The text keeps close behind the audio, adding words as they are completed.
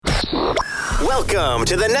Welcome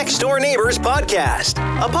to the Next Door Neighbors podcast,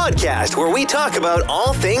 a podcast where we talk about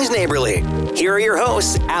all things neighborly. Here are your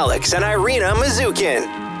hosts, Alex and Irina Mazukin.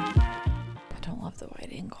 I don't love the wide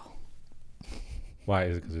angle. Why?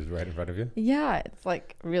 Is it because it's right in front of you? Yeah, it's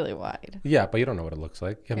like really wide. Yeah, but you don't know what it looks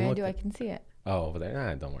like. You haven't I looked do. at- I can see it. Oh, over there.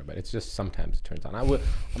 Nah, don't worry about it. It's just sometimes it turns on. I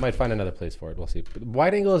might find another place for it. We'll see. But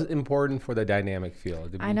wide angle is important for the dynamic feel.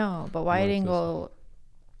 I know, but wide more angle,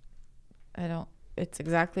 I don't. It's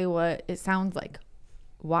exactly what it sounds like.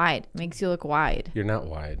 Wide makes you look wide. You're not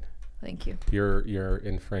wide. Thank you. You're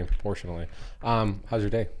in frame proportionally. How's your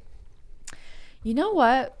day? You know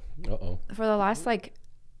what? Uh-oh. For the last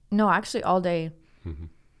actually all day,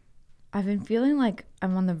 I've been feeling like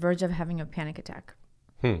I'm on the verge of having a panic attack.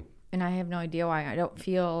 And I have no idea why. I don't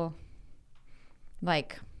feel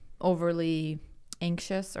like overly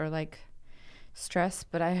anxious or like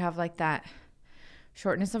stressed, but I have like that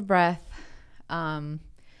shortness of breath. I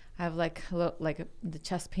have like the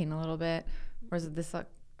chest pain a little bit. Or is it this like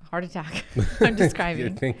heart attack I'm describing?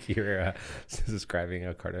 You think you're describing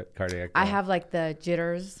a cardiac? I have like the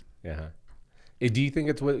jitters. Yeah. Do you think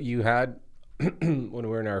it's what you had when we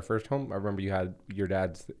were in our first home? I remember you had your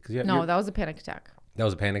dad's. No, that was a panic attack. That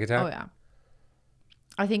was a panic attack? Oh, yeah.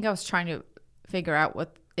 I think I was trying to figure out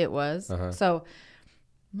what it was. So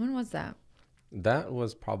when was that? That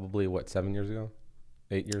was probably, 7 years ago?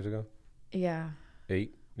 8 years ago? Yeah.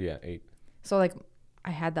 8? Yeah, 8. So like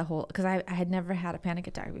I had the whole, because I had never had a panic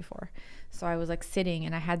attack before. So I was like sitting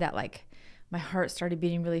and I had that like, my heart started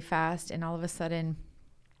beating really fast and all of a sudden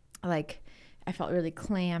like I felt really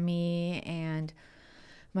clammy and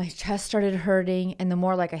my chest started hurting. And the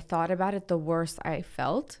more like I thought about it, the worse I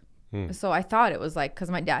felt. So I thought it was like, because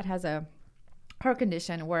my dad has a heart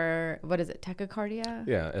condition where, what is it, tachycardia?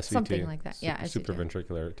 Yeah, SVT. Something like that. Yeah, SVT.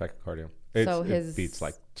 Supraventricular tachycardia. So it beats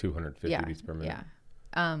like 250 beats per minute.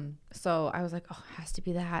 Yeah. So I was like, oh, it has to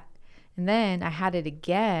be that. And then I had it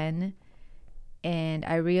again and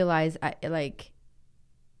I realized I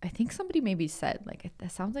think somebody maybe said like,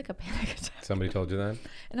 that sounds like a panic attack. Somebody told you that?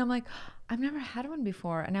 And I'm like, I've never had one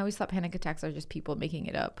before. And I always thought panic attacks are just people making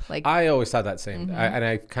it up. Like I always thought that same. And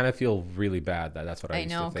I kind of feel really bad that that's what I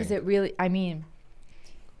used to think. I know, because it really, I mean,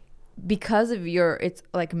 because of it's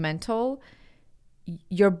like mental,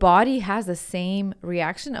 your body has the same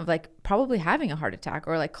reaction of like probably having a heart attack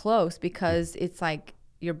or like close, because it's like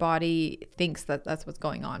your body thinks that that's what's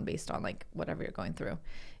going on based on like whatever you're going through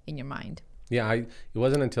in your mind. Yeah, it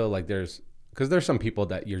wasn't until like because there's some people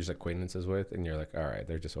that you're just acquaintances with and you're like, all right,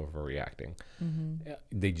 they're just overreacting.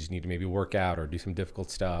 They just need to maybe work out or do some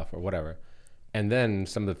difficult stuff or whatever. And then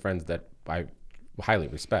some of the friends that I highly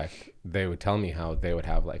respect, they would tell me how they would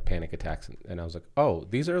have like panic attacks. And I was like, oh,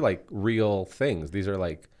 these are like real things. These are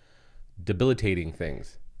like debilitating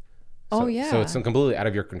things. Oh, yeah. So it's completely out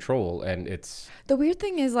of your control. And it's... The weird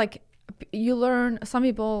thing is like some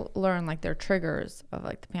people learn like their triggers of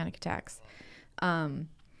like the panic attacks. The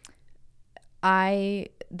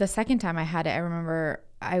second time I had it, I remember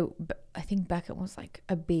I think Beckett was like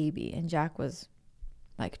a baby and Jack was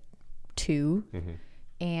like 2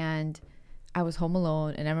 and I was home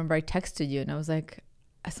alone and I remember I texted you and I was like,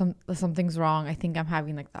 something's wrong. I think I'm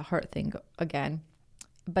having like the heart thing again.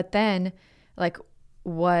 But then like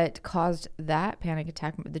what caused that panic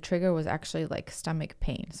attack, the trigger was actually like stomach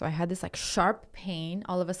pain. So I had this like sharp pain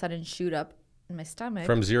all of a sudden shoot up in my stomach.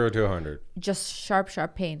 From 0 to 100. Just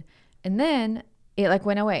sharp pain. And then it like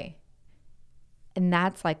went away. And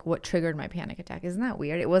that's like what triggered my panic attack. Isn't that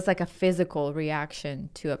weird? It was like a physical reaction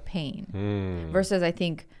to a pain. Versus I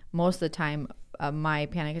think most of the time my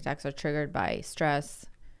panic attacks are triggered by stress,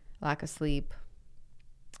 lack of sleep.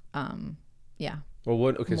 Yeah.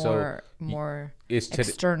 Well, more is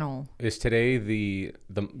external. Is today the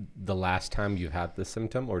last time you had this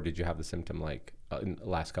symptom, or did you have the symptom like in the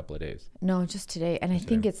last couple of days? No, just today. And I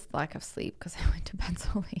think it's lack of sleep because I went to bed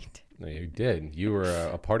so late. No, you did. You were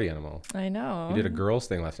a party animal. I know. You did a girls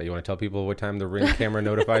thing last night. You want to tell people what time the Ring camera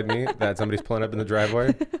notified me that somebody's pulling up in the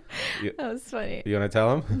driveway? That was funny. You want to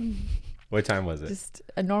tell them? What time was it? Just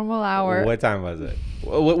a normal hour. What time was it?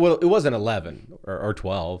 Well, it wasn't 11 or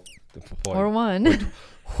 12. Boy. Or 1.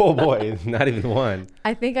 Oh boy, not even 1.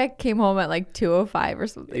 I think I came home at like 2:05 or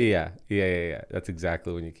something. Yeah. That's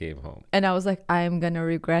exactly when you came home. And I was like, I am gonna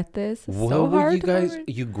regret this. What so were hard you guys?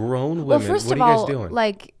 You grown women. Well, first what of are you all, guys doing?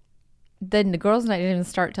 like, then the girls' night didn't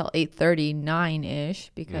start till 8:30,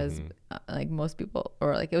 9-ish, because like most people,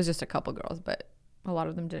 or like it was just a couple girls, but a lot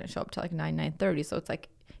of them didn't show up till like 9:30. So it's like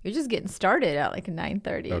you're just getting started at like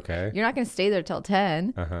 9:30. Okay. You're not gonna stay there till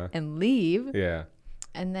 10 and leave. Yeah.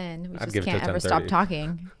 And then we I'd just give it can't till ever stop 10:30.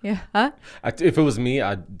 talking. Yeah. Huh? If it was me,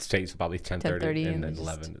 I'd say it's probably 10:30 10:30 and and then just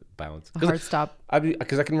 11 bounce. A hard stop.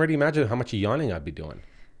 Because I can already imagine how much yawning I'd be doing.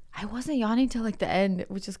 I wasn't yawning till like the end,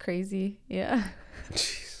 which is crazy. Yeah.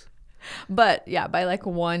 Jeez. But yeah, by like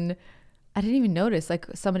 1, I didn't even notice. Like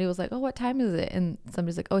somebody was like, "Oh, what time is it?" And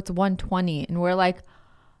somebody's like, "Oh, it's 1:20." And we're like,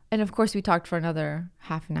 and of course we talked for another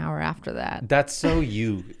half an hour after that. That's so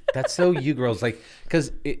you. That's so you girls. Like,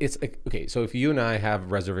 because it's like, okay, so if you and I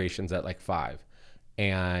have reservations at like 5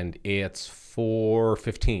 and it's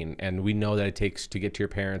 4:15 and we know that it takes to get to your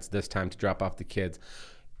parents this time to drop off the kids,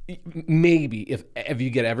 maybe if you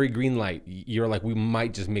get every green light, you're like, we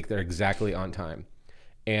might just make there exactly on time.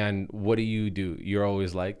 And what do? You're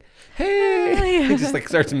always like, hey, it just like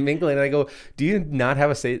starts mingling. And I go, do you not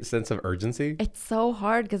have a sense of urgency? It's so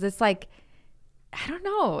hard because it's like, I don't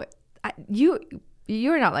know.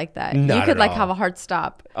 You're not like that. Not you could at like all. have a hard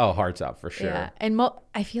stop. Oh, hard stop for sure. Yeah. And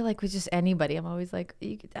I feel like with just anybody, I'm always like,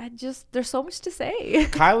 there's so much to say.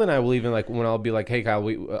 Kyle and I will even like when I'll be like, hey Kyle,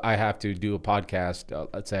 I have to do a podcast,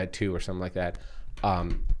 let's say at 2 or something like that.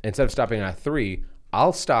 Instead of stopping at 3,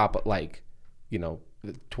 I'll stop at like,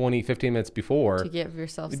 15 minutes before To give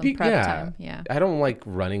yourself some prep time. Yeah. I don't like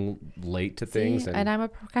running late to things. And I'm a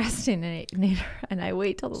procrastinator and I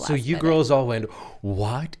wait till the last so you minute. girls all went,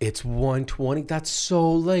 what? It's 1:20? That's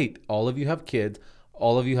so late. All of you have kids.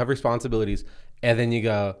 All of you have responsibilities. And then you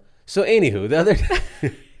go, so anywho, the other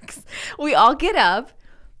day. We all get up.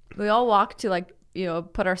 We all walk to like,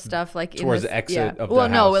 put our stuff like Towards in the exit of the Well,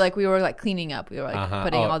 no, house. like we were like cleaning up. We were like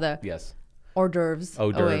putting all the yes. hors d'oeuvres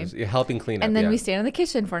away. You're helping clean up. And then yeah. we stand in the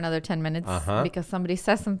kitchen for another 10 minutes because somebody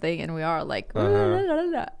says something and we are like, la, la, la,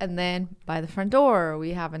 la. And then by the front door,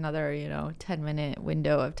 we have another, 10-minute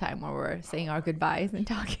window of time where we're saying our goodbyes and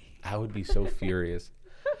talking. I would be so furious.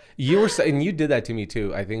 You were saying, you did that to me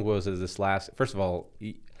too. I think first of all,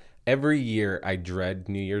 every year I dread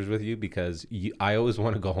New Year's with you because I always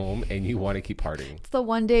want to go home and you want to keep partying. It's the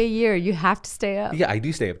one day a year you have to stay up. Yeah, I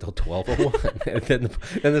do stay up till 12:01, and then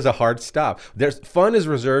there's a hard stop. Fun is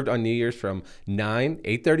reserved on New Year's from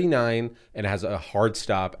 8:39, and it has a hard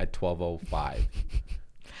stop at 12:05.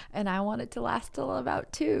 And I want it to last till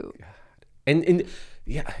about 2. And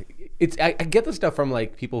yeah, I get the stuff from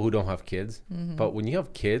like people who don't have kids, but when you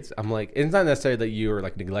have kids, I'm like, it's not necessarily that you're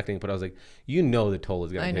like neglecting, but I was like, the toll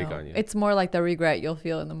is gonna take on you. It's more like the regret you'll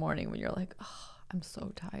feel in the morning when you're like, oh, I'm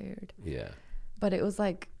so tired. Yeah. But it was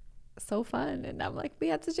like so fun. And I'm like, we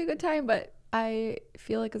had such a good time, but I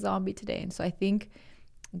feel like a zombie today. And so I think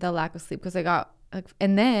the lack of sleep, because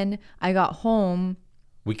and then I got home.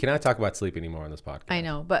 We cannot talk about sleep anymore on this podcast. I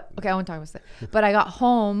know, but okay, I won't talk about sleep. But I got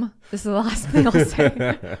home. This is the last thing I'll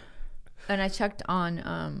say. And I checked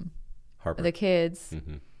on Harper. the kids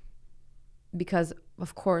because,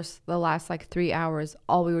 of course, the last like 3 hours,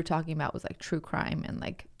 all we were talking about was like true crime and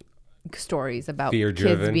like stories about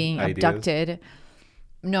kids being abducted.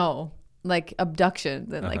 No, like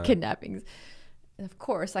abductions and like kidnappings. And of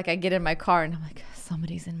course, like I get in my car and I'm like,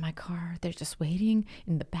 somebody's in my car. They're just waiting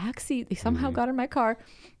in the back seat. They somehow got in my car.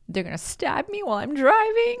 They're gonna stab me while I'm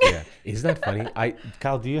driving. Yeah, isn't that funny?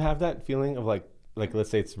 Kyle, do you have that feeling of like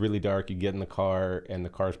let's say it's really dark, you get in the car and the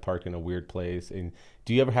car's parked in a weird place, and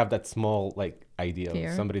do you ever have that small like idea Fear?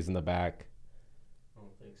 of somebody's in the back? I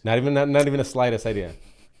don't think so. Not even a slightest idea.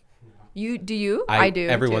 You do you? I do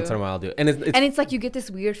every too. once in a while. I'll do it. And it's like you get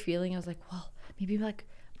this weird feeling. I was like, well, maybe like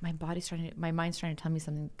my mind's trying to tell me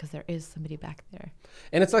something because there is somebody back there.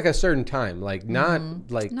 And it's like a certain time, like not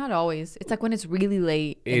like Not always. It's like when it's really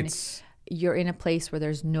late. And it's you're in a place where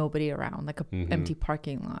there's nobody around, like a empty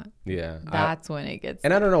parking lot. yeah. That's when it gets.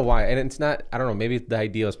 And I don't know why. And it's not. I don't know. Maybe the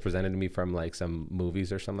idea was presented to me from like some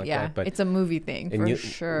movies or something like yeah, that. But it's a movie thing for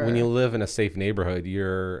sure. When you live in a safe neighborhood,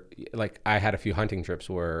 you're like, I had a few hunting trips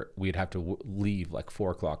where we'd have to leave like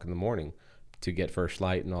 4:00 in the morning to get first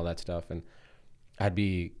light and all that stuff, and I'd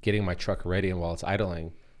be getting my truck ready, and while it's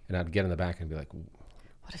idling, and I'd get in the back and be like,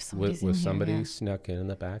 what if somebody's was in somebody here? Yeah. snuck in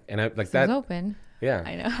the back? And I like It that. was open. Yeah.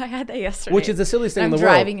 I know. I had that yesterday. Which is the silliest thing in I'm the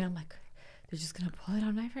world. driving and I'm like, they're just gonna pull it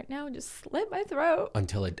on knife right now and just slit my throat.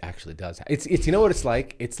 Until it actually does. It's you know what it's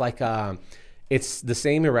like? It's like it's the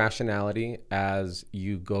same irrationality as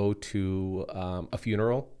you go to a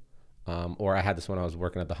funeral. Or I had this when I was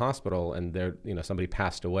working at the hospital, and there, somebody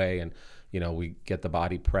passed away, and we get the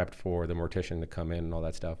body prepped for the mortician to come in and all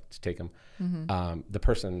that stuff to take him. The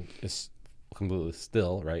person is completely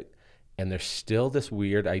still, right? And there's still this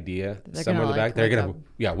weird idea somewhere in the back. They're gonna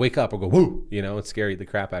wake up or go woo, and scare the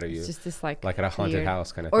crap out of you. It's just this like at a haunted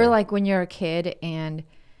house kind of or thing. like when you're a kid and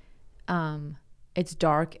it's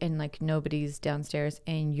dark and like nobody's downstairs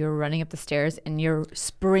and you're running up the stairs and you're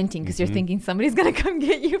sprinting because you're thinking somebody's gonna come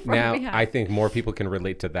get you from Now, behind. I think more people can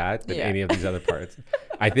relate to that than Yeah. any of these other parts.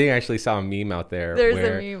 I think I actually saw a meme out there. There's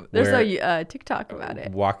where, a meme. There's a TikTok about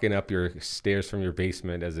it. Walking up your stairs from your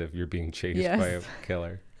basement as if you're being chased Yes. by a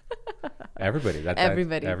killer. Everybody.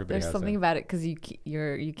 Everybody. Everybody There's has something that. about it because you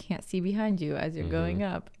can't see behind you as you're Mm-hmm. going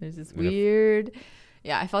up. There's this weird.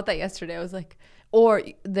 Yeah, I felt that yesterday. I was like, or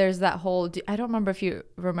there's that whole. I don't remember if you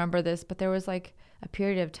remember this, but there was like a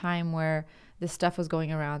period of time where this stuff was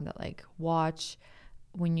going around that like watch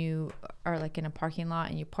when you are like in a parking lot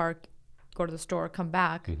and you park, go to the store, come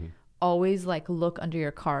back. Mm-hmm. Always like look under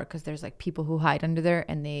your car because there's like people who hide under there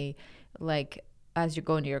and they like as you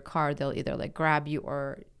go into your car they'll either like grab you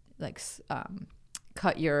or like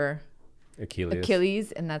cut your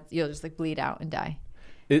Achilles and that's you'll just like bleed out and die.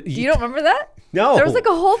 You don't remember that? No. There was like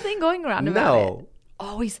a whole thing going around about No. it.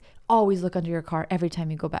 Always look under your car every time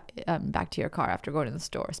you go back to your car after going to the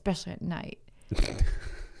store, especially at night.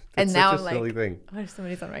 And That's now such I'm a like, silly thing. what if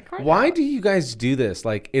somebody's on my car? Why now? do you guys do this?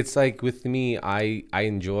 Like, it's like with me, I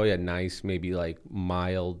enjoy a nice, maybe like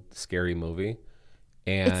mild, scary movie.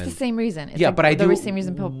 And It's the same reason. It's yeah, like but I the do same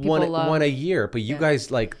reason people love. one a year. But you guys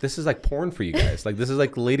like this is like porn for you guys. Like this is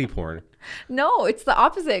like lady porn. No, it's the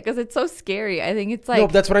opposite because it's so scary. I think it's No,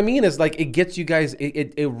 like that's what I mean. Is like it gets you guys.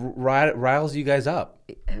 It riles you guys up.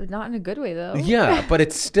 not in a good way though. Yeah, but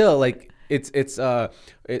it's still like it's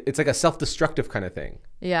like a self-destructive kind of thing.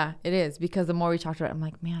 Yeah, it is because the more we talked about it, I'm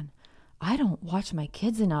like, man, I don't watch my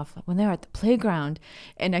kids enough when they're at the playground.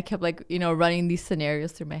 And I kept like, running these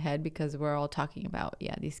scenarios through my head because we're all talking about,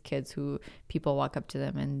 these kids who people walk up to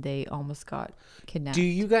them and they almost got kidnapped. Do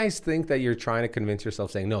you guys think that you're trying to convince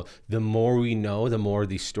yourself saying, no, the more we know, the more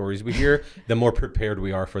these stories we hear, the more prepared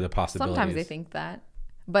we are for the possibilities? Sometimes they think that.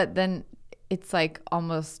 But then it's like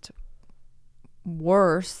almost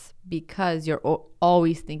worse because you're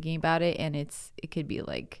always thinking about it and it could be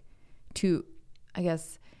like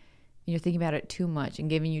you're thinking about it too much and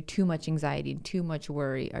giving you too much anxiety and too much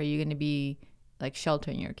worry. Are you going to be like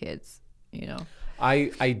sheltering your kids,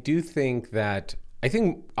 I do think that, I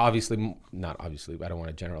think not obviously, I don't want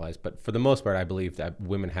to generalize, but for the most part, I believe that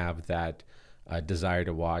women have that desire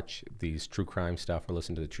to watch these true crime stuff or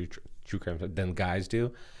listen to the true crime stuff than guys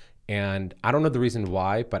do. And I don't know the reason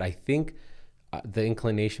why, but I think the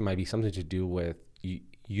inclination might be something to do with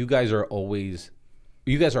you guys are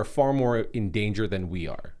far more in danger than we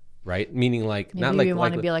are, right? Meaning like, maybe not like we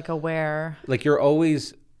want like, to be like aware. like you're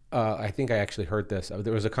always, I think I actually heard this.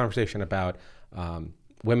 There was a conversation about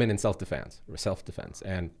women in self-defense.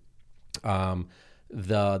 And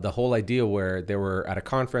the whole idea where they were at a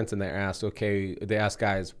conference and they asked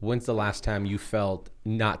guys, when's the last time you felt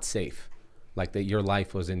not safe? Like that your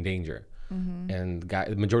life was in danger. Mm-hmm. And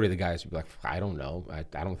the majority of the guys would be like, I don't know. I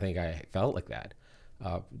don't think I felt like that.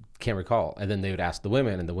 Can't recall. And then they would ask the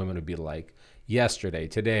women and the women would be like, yesterday,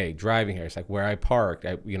 today, driving here. It's like where I parked,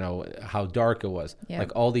 how dark it was. Yeah.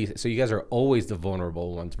 Like all these. So you guys are always the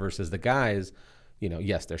vulnerable ones versus the guys,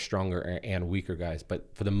 yes, they're stronger and weaker guys.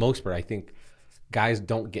 But for the most part, I think guys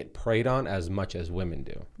don't get preyed on as much as women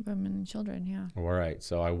do. Women and children, yeah. All right.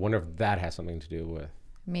 So I wonder if that has something to do with.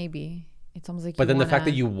 Maybe. It's almost like But then the fact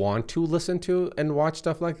that you want to listen to and watch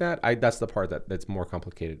stuff like that, that's the part that's more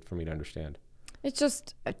complicated for me to understand. It's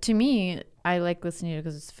just, to me, I like listening to it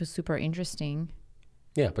because it's super interesting.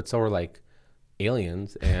 Yeah, but so are like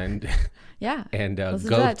aliens and Yeah. and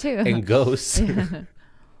listen to that too. and ghosts. Yeah.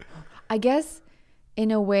 I guess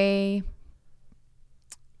in a way,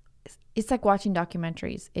 it's like watching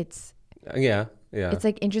documentaries. It's Yeah. It's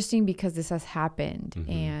like interesting because this has happened,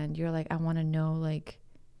 and you're like, I want to know like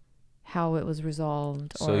how it was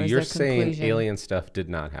resolved. So or you're saying alien stuff did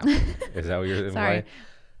not happen? Is that what you're saying? Sorry.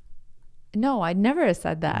 No, I never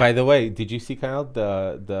said that. By the way, did you see, Kyle,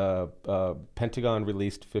 the Pentagon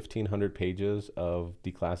released 1,500 pages of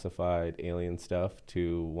declassified alien stuff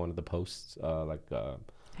to one of the posts, Have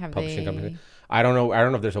publishing they company. I don't know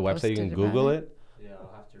if there's a website you can posted Google about it. Yeah,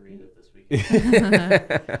 I'll have to read it this week.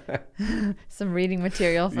 some reading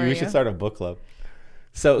material for you? You should start a book club.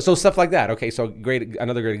 So stuff like that. Okay, so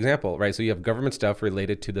another great example, right? So you have government stuff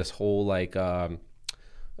related to this whole like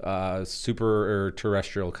super or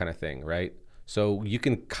terrestrial kind of thing, right? So you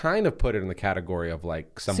can kind of put it in the category of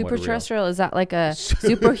like somewhat Super terrestrial. Is that like a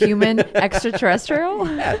superhuman extraterrestrial?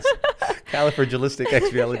 Yes. Califragilistic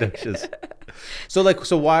expialidocious.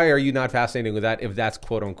 So why are you not fascinated with that if that's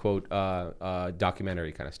quote unquote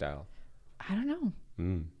documentary kind of style? I don't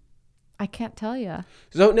know. I can't tell you.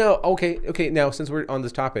 So no, okay. Now since we're on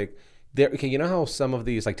this topic, you know how some of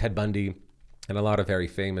these like Ted Bundy, and a lot of very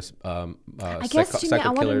famous I guess, Jimmy, I psycho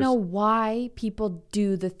want to killers. know why people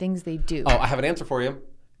do the things they do. Oh, I have an answer for you.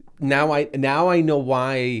 Now I know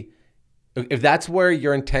why. If that's where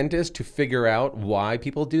your intent is to figure out why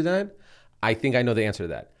people do that, I think I know the answer to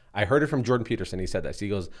that. I heard it from Jordan Peterson. He said this. He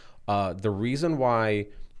goes, the reason why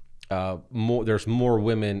there's more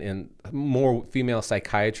women and more female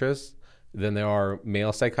psychiatrists than there are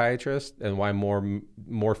male psychiatrists, and why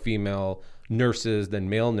more female nurses than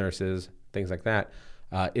male nurses, things like that,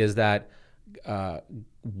 is that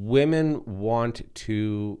women want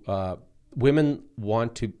to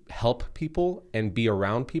help people and be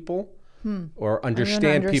around people. Or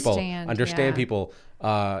understand people, people,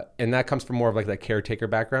 and that comes from more of like that caretaker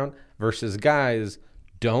background versus guys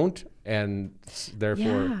don't, and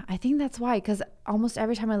therefore, Yeah, I think that's why. Because almost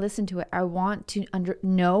every time I listen to it, I want to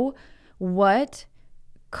know what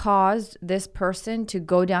caused this person to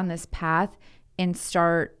go down this path and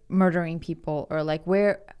start murdering people, or like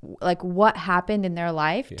what happened in their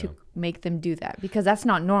life to make them do that, because that's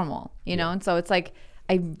not normal, you know. And so it's like,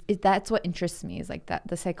 that's what interests me, is like that,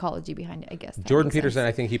 the psychology behind it, I guess. Jordan Peterson,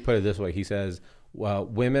 I think he put it this way. He says, well,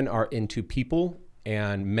 women are into people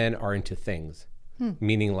and men are into things,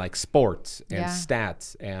 meaning like sports and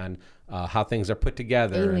stats and how things are put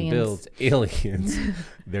together and built. Aliens.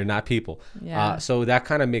 They're not people. So that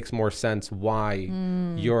kind of makes more sense why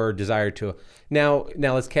your desire to... Now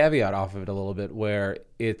let's caveat off of it a little bit, where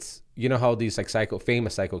it's, you know how these like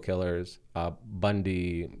famous psycho killers,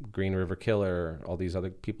 Bundy, Green River Killer, all these other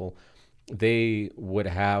people, they would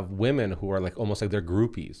have women who are like almost like their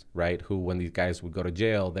groupies, right? Who, when these guys would go to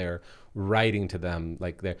jail, they're writing to them.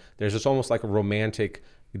 Like there's just almost like a romantic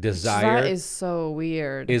desire. That is so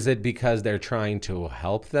weird. Is it because they're trying to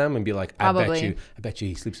help them and be like, Probably. I bet you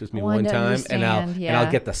he sleeps with me one time, and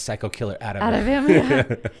I'll get the psycho killer out of him.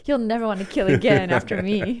 Yeah. You'll never want to kill again after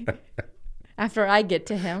me. After I get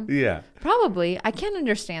to him. Yeah. Probably. I can't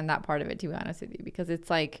understand that part of it, to be honest with you, because it's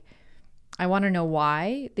like, I want to know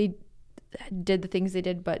why they did the things they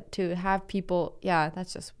did, but to have people,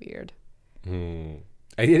 that's just weird.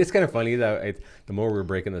 It's kind of funny that the more we're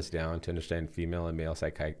breaking this down to understand female and male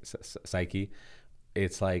psyche,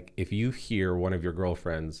 it's like if you hear one of your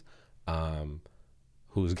girlfriends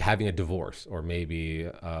who's having a divorce, or maybe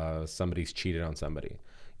somebody's cheated on somebody,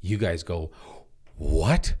 you guys go,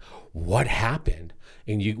 what happened?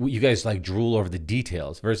 And you guys like drool over the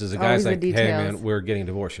details, versus a guy's like, hey man, we're getting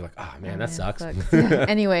divorced. You're like, oh man, that sucks.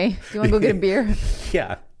 Anyway, do you want to go get a beer?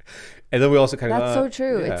 Yeah. And then we also kind of... That's so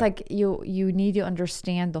true. Yeah. It's like you need to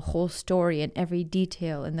understand the whole story and every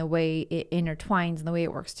detail and the way it intertwines and the way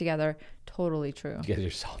it works together. Totally true. You guys are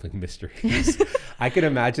solving mysteries. I can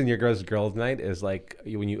imagine your girls' night is like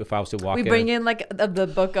if I was to walk in. We bring in like the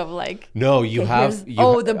book of like... No, you have the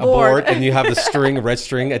a board. And you have the red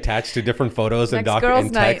string attached to different photos and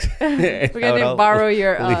girls' text. We're going to borrow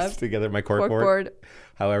your... Leaves together my corkboard.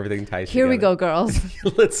 How everything ties Here together. we go, girls.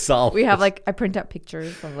 Let's solve We have like, I print out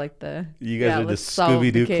pictures of like the... You guys are the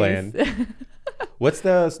Scooby-Doo clan. What's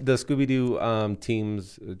the Scooby-Doo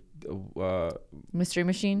team's... Mystery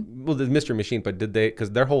Machine? Well, the Mystery Machine, but did they...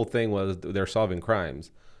 Because their whole thing was they're solving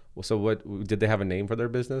crimes. Well, so what... Did they have a name for their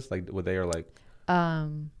business? Like, were they like...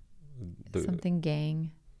 something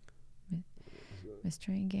gang.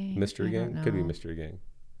 Mystery Gang? Mystery Gang? Could be Mystery Gang.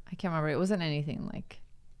 I can't remember. It wasn't anything like...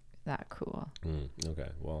 that cool. Okay,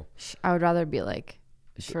 well, I would rather be like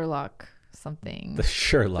Sherlock something. The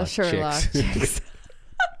Sherlock chicks.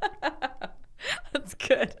 That's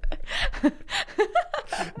good.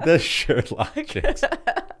 The Sherlock chicks.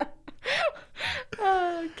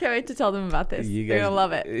 Oh, can't wait to tell them about this. They're gonna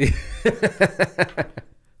love it.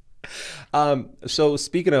 So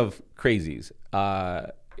speaking of crazies,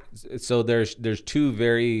 so there's two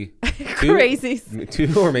very crazies,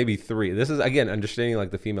 two or maybe three. This is again understanding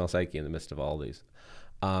like the female psyche in the midst of all these.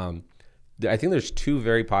 I think there's two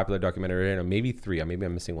very popular documentaries, or maybe three. Maybe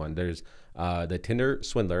I'm missing one. There's the Tinder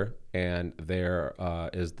Swindler, and there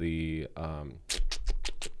is the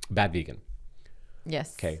Bad Vegan.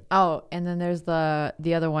 Yes. Okay. Oh, and then there's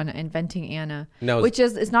the other one, Inventing Anna, no, which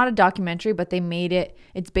is, it's not a documentary, but they made it.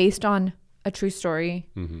 It's based on a true story,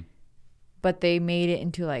 but they made it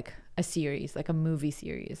into like a series, like a movie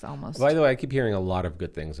series almost. By the way, I keep hearing a lot of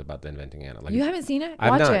good things about the Inventing Anna. Like, you haven't seen it?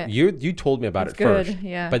 I've Watch not. it. You told me about it's it good, first.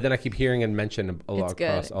 yeah. But then I keep hearing it mentioned a lot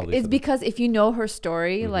across all these. It's because if you know her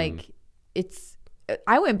story, like it's.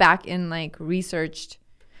 I went back and like researched,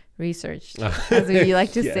 as you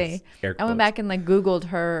like to yes, say. I went back and like Googled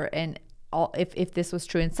her and all if this was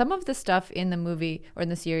true. And some of the stuff in the movie or in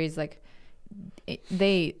the series, like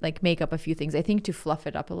they like make up a few things, I think, to fluff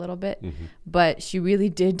it up a little bit. But she really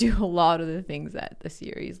did do a lot of the things that the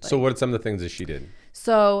series. Like. So what are some of the things that she did?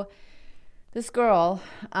 So this girl,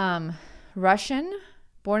 Russian,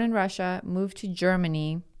 born in Russia, moved to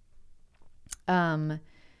Germany,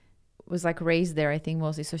 was like raised there, I think,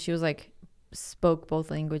 mostly. So she was like spoke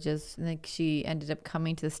both languages. And like she ended up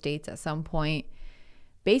coming to the States at some point.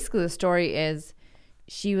 Basically, the story is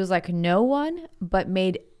she was like no one, but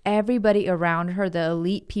made everybody around her, the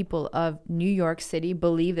elite people of New York City,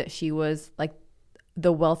 believe that she was like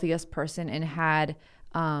the wealthiest person and had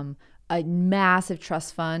a massive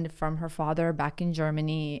trust fund from her father back in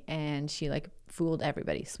Germany. And she like fooled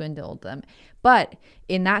everybody, swindled them. But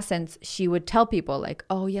in that sense, she would tell people like,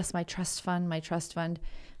 oh yes, my trust fund.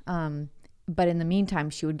 But in the meantime,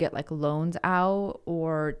 she would get like loans out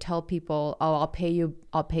or tell people, oh, I'll pay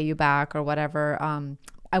you back or whatever.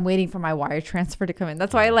 I'm waiting for my wire transfer to come in.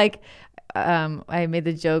 That's why I made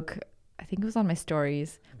the joke, I think it was on my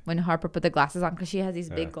stories, when Harper put the glasses on, because she has these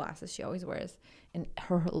big glasses she always wears. And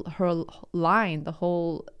her line, the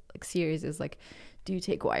whole like, series is like, do you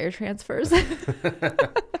take wire transfers?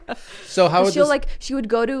 So how would she would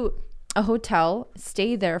go to a hotel,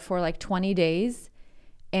 stay there for like 20 days.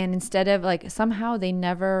 And instead of like, somehow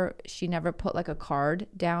she never put like a card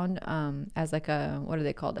down as like a, what do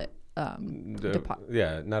they called it? not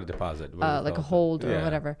a deposit. Like a hold or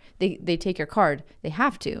whatever. They take your card. They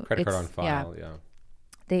have to. Credit card on file, yeah.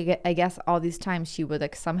 They get, I guess all these times she would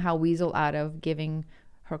like somehow weasel out of giving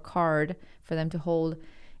her card for them to hold.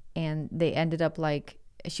 And they ended up like,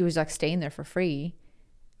 she was like staying there for free.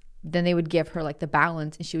 Then they would give her like the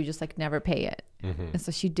balance and she would just like never pay it. Mm-hmm. And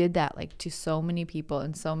so she did that like to so many people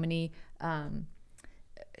and so many, and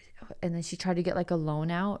then she tried to get like a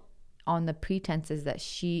loan out on the pretenses that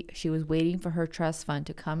she was waiting for her trust fund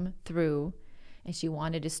to come through. And she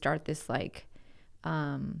wanted to start this like,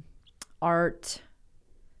 art,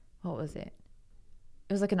 what was it?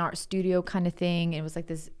 It was like an art studio kind of thing. It was like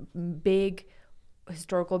this big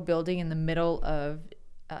historical building in the middle of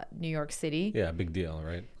New York City. Yeah, big deal,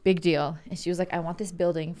 right? Big deal. And she was like, I want this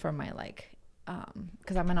building for my like,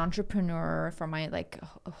 because I'm an entrepreneur, for my like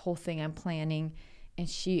whole thing I'm planning. And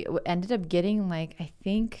she ended up getting like, I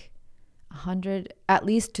think at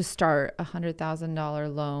least to start,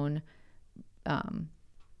 $100,000 loan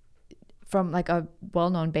from like a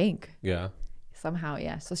well-known bank. Yeah. Somehow,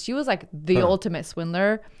 yeah. So she was like the ultimate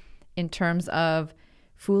swindler in terms of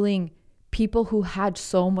fooling people who had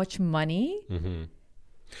so much money. Mm-hmm.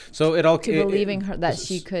 So it all believing her that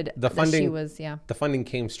she could. The funding The funding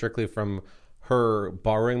came strictly from her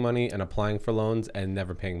borrowing money and applying for loans and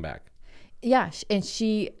never paying back. Yeah, and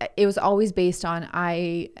it was always based on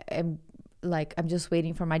I'm just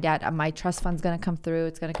waiting for my dad. My trust fund's gonna come through.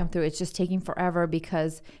 It's gonna come through. It's just taking forever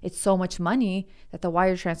because it's so much money that the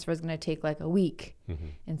wire transfer is gonna take like a week. Mm-hmm.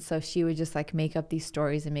 And so she would just like make up these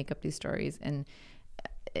stories, and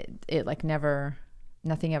it like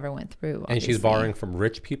nothing ever went through. Obviously. And she's borrowing from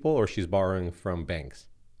rich people or she's borrowing from banks?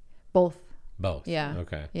 Both. Yeah.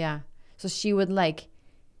 Okay. Yeah. So she would like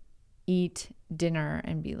eat dinner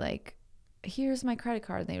and be like, here's my credit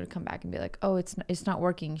card. And they would come back and be like, oh, it's not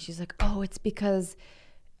working. She's like, oh, it's because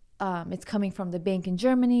it's coming from the bank in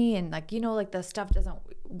Germany. And like, like the stuff doesn't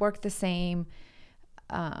work the same.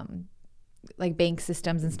 Like bank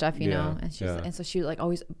systems and stuff, you know, and so she would like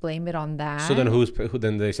always blame it on that. So then who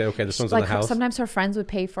then they say, okay, this one's like on the house. Sometimes her friends would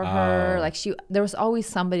pay for her. Like there was always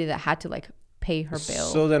somebody that had to like pay her bill.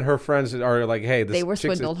 So then her friends are like, hey, they were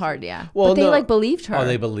swindled hard, yeah. Well, but they like believed her. Oh,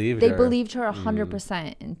 they believed her. They believed her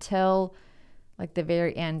 100% until like the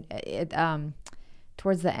very end.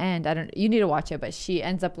 Towards the end, you need to watch it, but she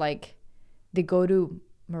ends up like they go to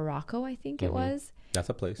Morocco, I think it was. That's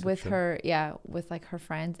a place with her, with like her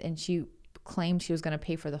friends, and she claimed she was going to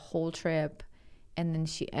pay for the whole trip, and then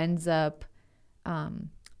she ends up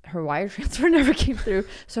her wire transfer never came through,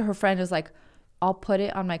 so her friend was like, I'll put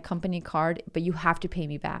it on my company card, but you have to pay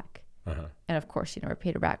me back. And of course she never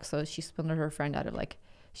paid her back, so she swindled her friend out of like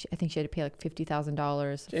I think she had to pay like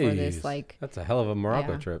 $50,000 for this. Like that's a hell of a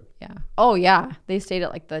Morocco trip. Yeah. Oh yeah, they stayed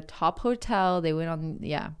at like the top hotel. They went on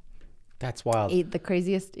That's wild. Ate the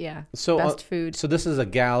craziest, best food. So this is a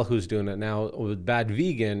gal who's doing it now. With Bad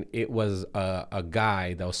Vegan, it was a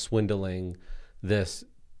guy that was swindling this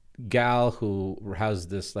gal who has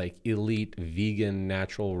this like elite vegan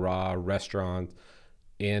natural raw restaurant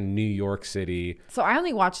in New York City. So I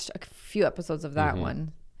only watched a few episodes of that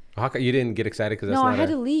one. How come you didn't get excited? Because I had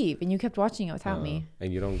to leave, and you kept watching it without me.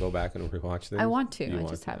 And you don't go back and rewatch things? I want to. I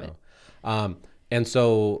just haven't. And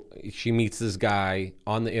so she meets this guy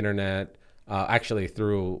on the internet. Actually,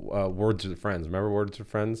 through Words with Friends. Remember Words with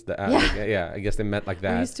Friends? I guess they met like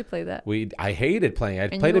that. We used to play that. I hated playing. I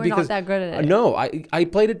And played you it were not because that good at it. No, I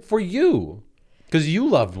played it for you because you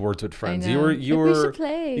loved Words with Friends. know. You Like, were we should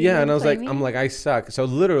play. Yeah, You and I was play like, me? I'm like, I suck. So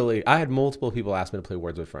literally, I had multiple people ask me to play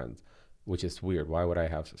Words with Friends, which is weird. Why would I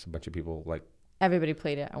have a bunch of people like? Everybody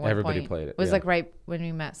played it at one Everybody point. played it, It was yeah. like right when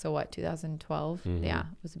we met. So what, 2012? Yeah, it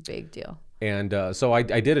was a big deal. And so I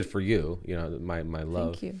did it for you. You know, my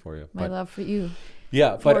love Thank you. for you. My love for you.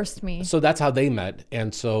 Yeah, but forced me. So that's how they met,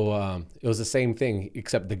 and so it was the same thing,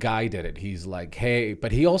 except the guy did it. He's like, hey,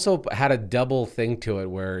 but he also had a double thing to it,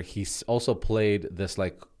 where he's also played this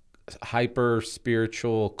like hyper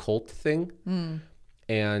spiritual cult thing,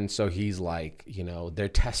 and so he's like, you know, they're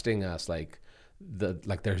testing us, like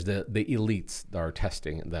there's the elites that are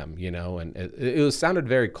testing them, you know, and it sounded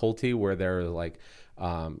very culty, where they're like,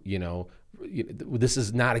 you know, this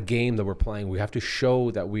is not a game that we're playing. We have to show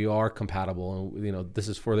that we are compatible, and you know, this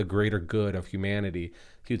is for the greater good of humanity.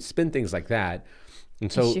 He would spin things like that,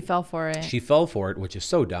 and so She fell for it. She fell for it, which is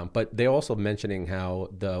so dumb. But they also mentioning how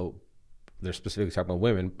they're specifically talking about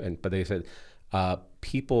women, but they said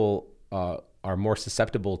people are more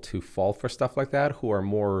susceptible to fall for stuff like that, who are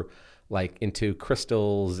more like into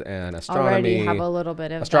crystals and astronomy, Already have a little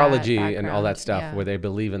bit of astrology that and all that stuff, yeah. where they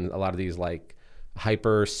believe in a lot of these like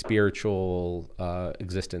hyper spiritual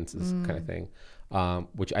existences kind of thing,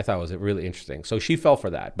 which I thought was really interesting. So she fell for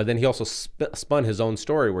that, but then he also spun his own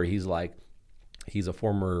story, where he's like, he's a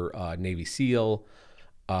former Navy SEAL.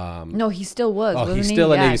 No, he still was. Oh, wasn't he's he?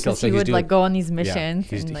 still a Yeah, Navy SEAL, 'cause so he he's would doing- like go on these Yeah,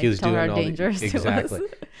 missions and he like was tell her doing how all dangerous exactly. it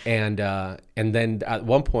was. And then at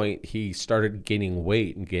one point he started gaining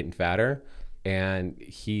weight and getting fatter, and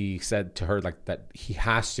he said to her like that he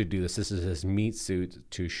has to do this. This is his meat suit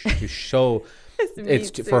to show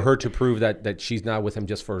for her to prove that she's not with him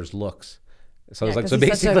just for his looks. So it's like, so he's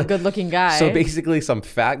basically, such a good-looking guy. So basically, some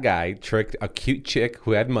fat guy tricked a cute chick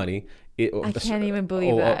who had money. I can't even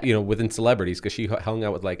believe that. You know, within celebrities, because she hung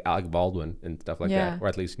out with like Alec Baldwin and stuff like Yeah. that, or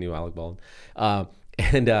at least knew Alec Baldwin,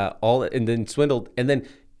 and then swindled, and then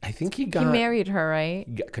I think he He married her, right?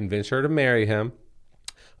 convinced her to marry him.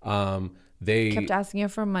 They Kept asking her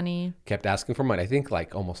for money, kept asking for money. I think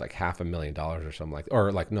like almost like $500,000 or something, like,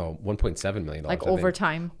 or like no, $1.7 million. like I think.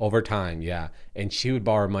 overtime. Overtime, yeah. And she would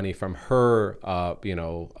borrow money from her,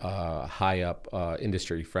 high up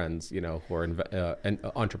industry friends, you know, who are and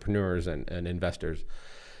entrepreneurs and investors.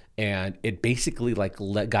 And it basically like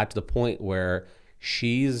got to the point where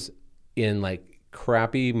she's in like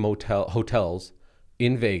crappy hotels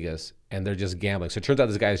in Vegas, and they're just gambling. So it turns out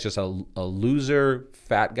this guy is just a loser,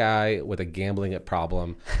 fat guy with a gambling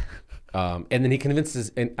problem. And then he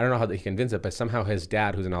convinces, and I don't know how he convinced it, but somehow his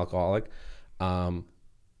dad, who's an alcoholic,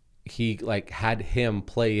 he like had him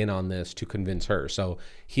play in on this to convince her. So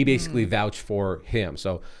he basically vouched for him.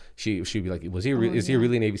 So she'd be like, "Was he? Is he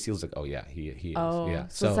really a Navy SEAL?" He's like, "Oh yeah, he is." Oh, Yeah.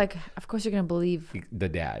 so it's like, of course you're gonna believe. The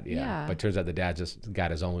dad, yeah. Yeah. But turns out the dad just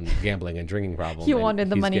got his own gambling and drinking problem. He and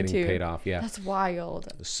wanted the he's money getting too. paid off, yeah. That's wild.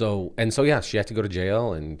 So yeah, she had to go to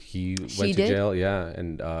jail, and he went to did? jail, yeah.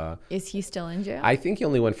 And Is he still in jail? I think he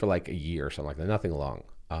only went for like a year or something like that, nothing long.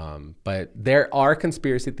 But there are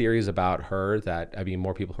conspiracy theories about her that, I mean,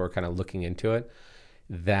 more people who are kind of looking into it,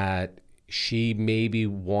 that she maybe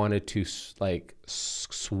wanted to like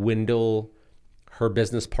swindle her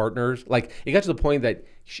business partners. Like it got to the point that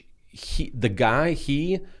he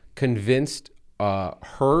convinced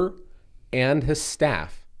her and his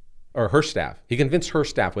staff, or her staff. He convinced her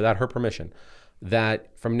staff without her permission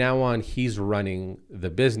that from now on he's running the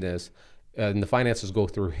business and the finances go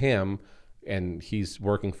through him, and he's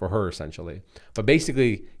working for her essentially. But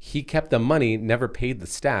basically he kept the money, never paid the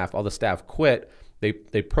staff. All the staff quit.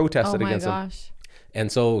 They protested against him.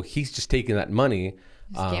 And so he's just taking that money.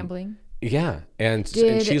 He's gambling. Yeah, and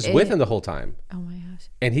she's with him the whole time. Oh my gosh.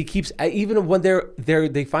 And he keeps, even when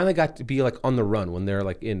they finally got to be like on the run, when they're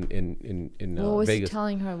like in What was Vegas. he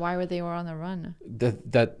telling her? Why they were on the run?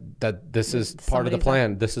 That this is part of the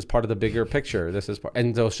plan. This is part of the bigger picture. This is part,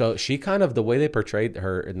 and so she kind of, the way they portrayed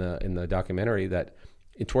her in the documentary, that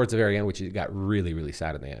towards the very end, which got really, really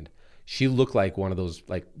sad in the end. She looked like one of those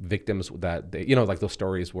like victims that they, you know, like those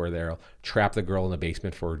stories where they'll trap the girl in the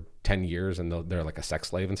basement for 10 years and they're like a sex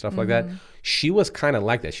slave and stuff like that. She was kind of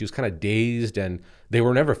like that. She was kind of dazed, and they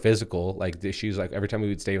were never physical. Like she's like, every time we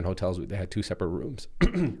would stay in hotels, they had 2 separate rooms.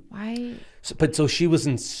 Why? So she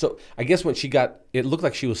was I guess when it looked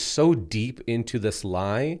like she was so deep into this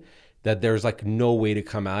lie that there's like no way to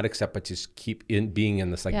come out except but just keep being in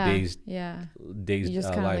this like dazed You just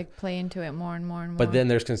kind of life. like play into it more and more and more. But then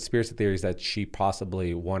there's conspiracy theories that she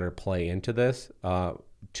possibly wanted to play into this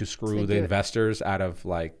to screw they the do it. investors out of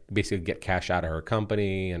like basically get cash out of her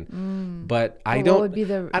company. And but I Well, don't. what would be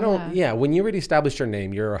the- I don't. Yeah, when you already established your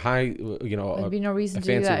name, you're a high. You know, There'd be no reason a to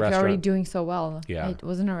do fancy that if you're already restaurant. doing so well. Yeah. It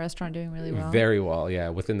wasn't a restaurant doing really well. Very well, yeah.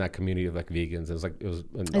 Within that community of like vegans, it was in Is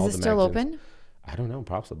all it the still magazines. open? I don't know,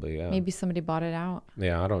 possibly, yeah. Maybe somebody bought it out.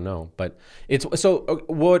 Yeah, I don't know, but it's so.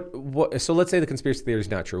 What? So let's say the conspiracy theory is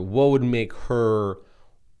not true. What would make her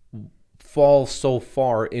fall so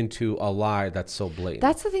far into a lie that's so blatant?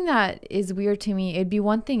 That's the thing that is weird to me. It'd be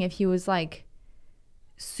one thing if he was like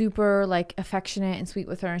super like affectionate and sweet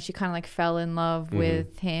with her and she kind of like fell in love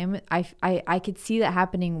with him. I could see that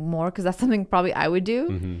happening more because that's something probably I would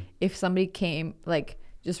do if somebody came like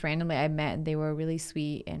just randomly I met and they were really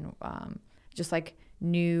sweet and just like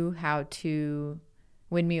knew how to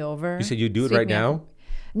win me over. You said you do it sweep right me now? up.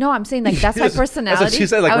 No, I'm saying like that's my personality. That's what she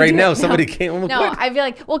said. Like I would right do now, it. somebody came. I'm like, No, what? I'd be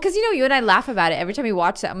like, well, because you and I laugh about it every time we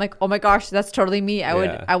watch it. I'm like, oh my gosh, that's totally me.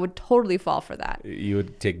 I would totally fall for that. You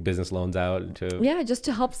would take business loans out to. Yeah, just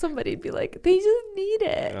to help somebody. Be like, they just need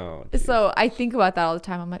it. Oh, So I think about that all the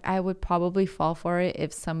time. I'm like, I would probably fall for it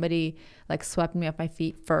if somebody like swept me off my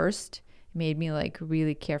feet first, made me like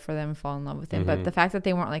really care for them and fall in love with them. But the fact that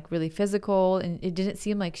they weren't like really physical and it didn't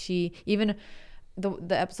seem like she even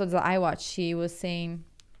the episodes that I watched, she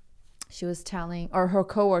was telling, or her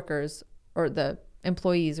coworkers or the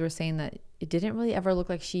employees were saying that it didn't really ever look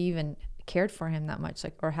like she even cared for him that much,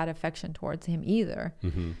 like, or had affection towards him either. So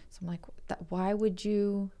I'm like, why would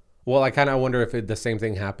you? Well, I kind of wonder if the same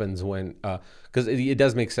thing happens when, because it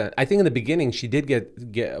does make sense. I think in the beginning she did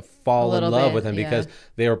fall in love with him because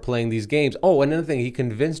they were playing these games. Oh, another thing, he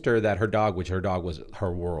convinced her that her dog was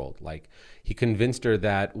her world. Like he convinced her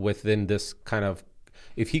that within this kind of,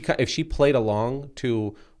 if she played along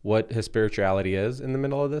to what his spirituality is in the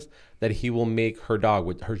middle of this, that he will make her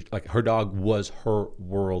dog her dog was her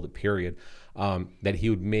world, period. That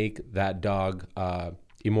he would make that dog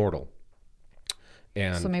immortal.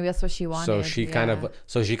 And So maybe that's what she wanted. so she kind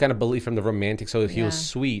of believed from the romantic. So he was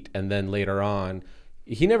sweet, and then later on,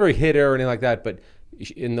 he never hit her or anything like that. But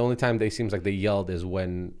and the only time they seems like they yelled is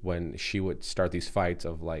when she would start these fights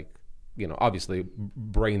of like, obviously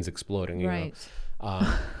brains exploding. You Right.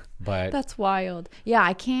 know? But That's wild. Yeah,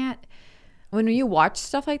 I can't. When you watch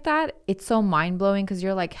stuff like that, it's so mind blowing because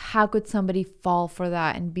you're like, how could somebody fall for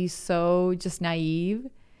that and be so just naive?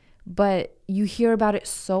 But you hear about it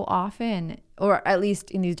so often, or at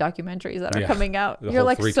least in these documentaries that are coming out. The You're whole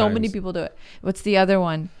like, 3 so many times. people do it. What's the other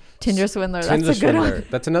one? Tinder Swindler. Tinder That's a good Swindler. one.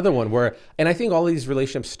 That's another one where, and I think all these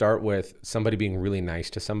relationships start with somebody being really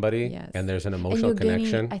nice to somebody, Yes. and there's an And emotional you're gaining-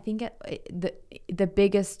 connection. I think the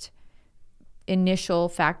biggest initial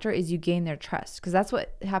factor is you gain their trust, because that's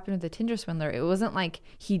what happened with the Tinder Swindler. It wasn't like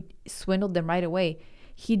he swindled them right away.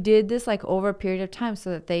 He did this like over a period of time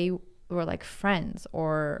so that they were like friends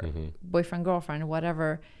or boyfriend, girlfriend,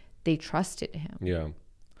 whatever. They trusted him. Yeah.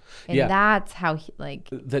 And that's how he,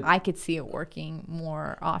 I could see it working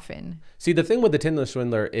more often. See, the thing with the Tinder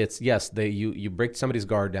Swindler, it's yes, you break somebody's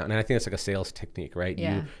guard down, and I think it's like a sales technique, right?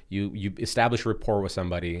 Yeah. You establish rapport with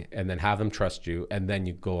somebody, and then have them trust you, and then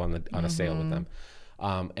you go on a sale with them.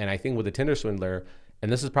 And I think with the Tinder Swindler,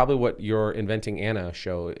 and this is probably what your Inventing Anna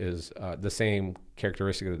show is, the same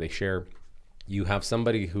characteristic that they share. You have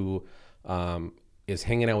somebody who is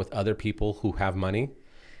hanging out with other people who have money,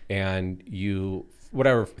 and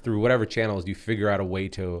through whatever channels, you figure out a way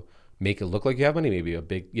to make it look like you have money. Maybe a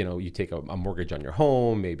big, you take a mortgage on your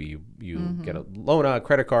home. Maybe you get a loan on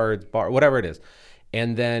credit cards, whatever it is.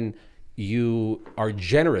 And then you are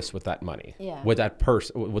generous with that money, with that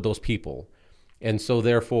person, with those people. And so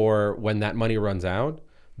therefore, when that money runs out,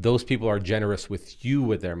 those people are generous with you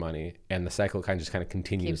with their money. And the cycle kind of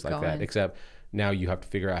continues Keeps like going. that, except now you have to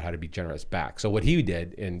figure out how to be generous back. So what he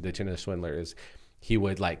did in the Tinder Swindler is he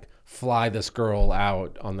would like fly this girl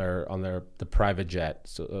out on the private jet,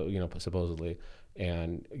 so supposedly,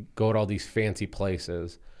 and go to all these fancy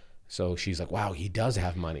places. So she's like, wow, he does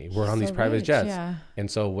have money. We're on so these private rich, jets. yeah. And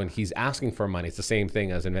so when he's asking for money, it's the same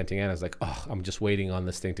thing as Inventing Anna. It's like, oh, I'm just waiting on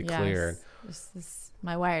this thing to clear. This is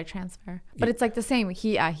my wire transfer. But it's like the same.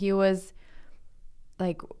 He was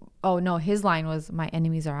like, oh no, his line was, my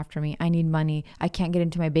enemies are after me. I need money. I can't get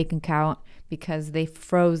into my bank account because they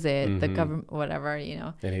froze it. The government, whatever,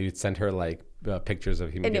 And he would send her like pictures of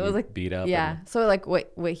him And it getting was like beat up. Yeah. So like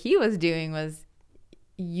what he was doing was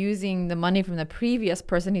using the money from the previous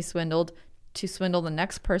person he swindled to swindle the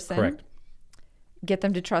next person. Correct. Get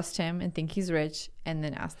them to trust him and think he's rich, and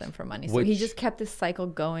then ask them for money. So he just kept this cycle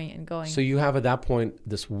going and going. So you have at that point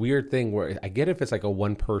this weird thing where I get if it's like a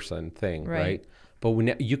one person thing, right? But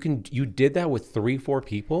when you did that with 3-4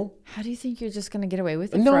 people. How do you think you're just gonna get away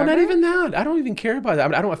with it? No, forever? not even that. I don't even care about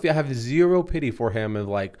that. I have zero pity for him and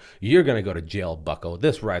like, you're gonna go to jail, bucko.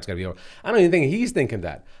 This ride's gonna be over. I don't even think he's thinking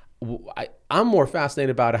that. I'm more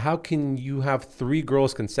fascinated about how can you have 3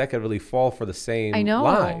 girls consecutively fall for the same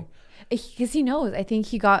lie? Because he knows. I think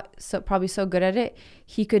he got probably so good at it,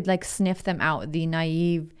 he could like sniff them out, the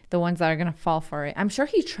naive, the ones that are going to fall for it. I'm sure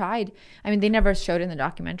he tried. I mean, they never showed it in the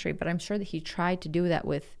documentary, but I'm sure that he tried to do that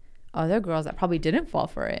with other girls that probably didn't fall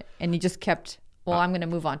for it. And he just kept, I'm going to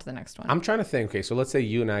move on to the next one. I'm trying to think. Okay, so let's say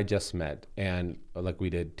you and I just met and like we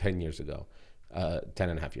did 10 years ago, 10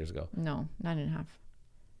 and a half years ago. No, 9.5.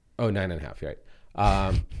 Oh, 9.5, right.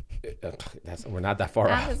 We're not that far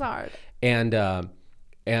off. That is hard.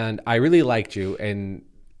 And I really liked you, and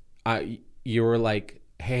you were like,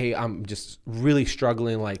 hey, I'm just really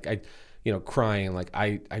struggling, like crying, like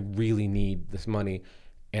I really need this money,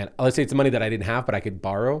 and let's say it's money that I didn't have but I could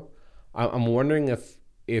borrow. I'm wondering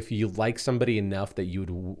if you like somebody enough that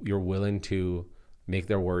you're willing to make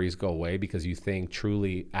their worries go away because you think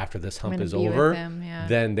truly after this hump is over,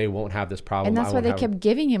 then they won't have this problem. And that's why they kept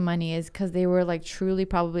giving him money, is because they were like truly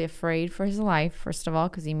probably afraid for his life, first of all,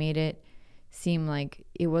 because he made it seem like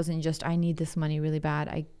it wasn't just I need this money really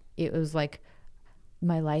bad. It was like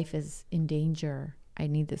my life is in danger. I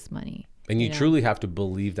need this money. And you truly have to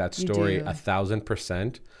believe that story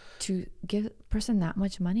 1,000% to give a person that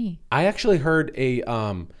much money. I actually heard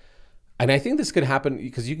and I think this could happen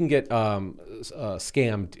because you can get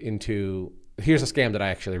scammed into. Here's a scam that I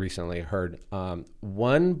actually recently heard.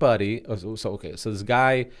 One buddy. So this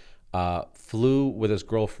guy flew with his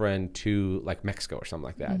girlfriend to like Mexico or something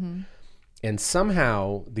like that. Mm-hmm. And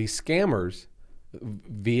somehow these scammers,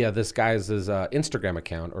 via this guy's Instagram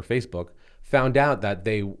account or Facebook, found out that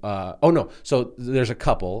they, so there's a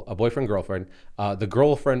couple, a boyfriend, girlfriend. The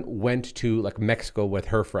girlfriend went to like Mexico with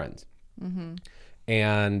her friends. Mm-hmm.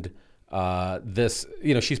 And this,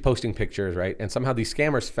 she's posting pictures, right? And somehow these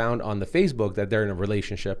scammers found on the Facebook that they're in a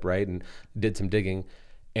relationship, right? And did some digging.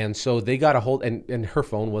 And so they got a hold, and her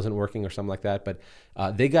phone wasn't working or something like that, but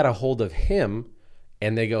they got a hold of him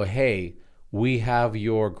and they go, hey, we have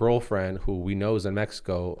your girlfriend who we know is in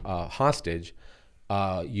Mexico hostage.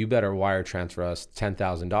 You better wire transfer us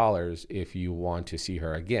 $10,000 if you want to see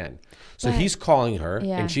her again. So he's calling her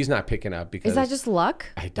and she's not picking up because... Is that just luck?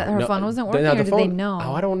 That her phone wasn't working or did they know?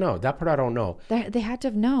 Oh, I don't know. That part I don't know. They had to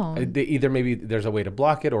have known. Either maybe there's a way to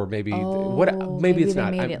block it or maybe... maybe it's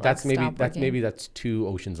not. That's 2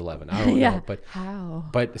 Ocean's 11. I don't know. But how?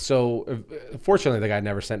 But so fortunately the guy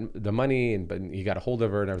never sent the money but he got a hold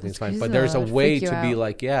of her and everything's fine. But there's a way to be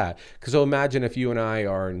like, because so imagine if you and I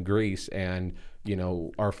are in Greece and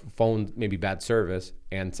our phone maybe bad service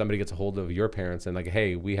and somebody gets a hold of your parents and like,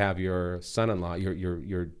 hey, we have your son-in-law,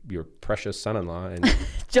 your precious son-in-law, and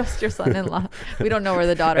just your son-in-law. We don't know where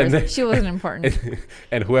the daughter is. She wasn't important.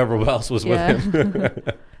 And whoever else was with him.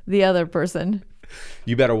 The other person.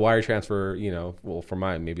 You better wire transfer, for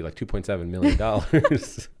mine, maybe like $2.7 million.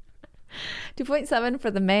 2.7 for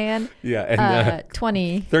the man. Yeah. And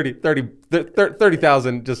 20.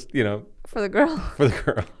 30,000 just, for the girl. For the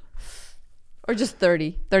girl. Or just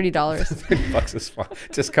 $30. $30 is fine.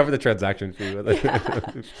 Just cover the transaction fee with it.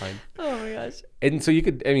 It's fine. Oh my gosh. And so you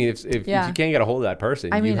could, if you can't get a hold of that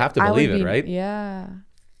person, you have to believe it, right? Yeah.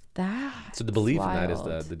 So the belief in that is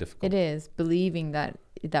the difficult. It is believing that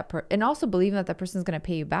and also believing that person's going to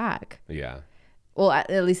pay you back. Yeah. Well,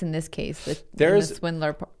 at least in this case, the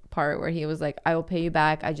swindler part where he was like, I will pay you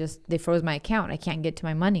back. They froze my account. I can't get to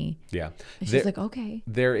my money. Yeah. And she's like, okay.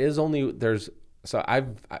 So I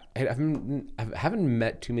haven't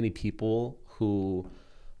met too many people who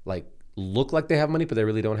like look like they have money, but they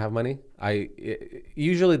really don't have money.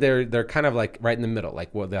 Usually they're kind of like right in the middle. Like,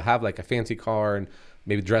 well, they'll have like a fancy car and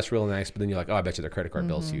maybe dress real nice, but then you're like, oh, I bet you their credit card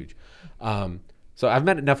bill's huge. So I've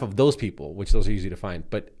met enough of those people, which those are easy to find.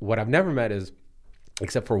 But what I've never met is,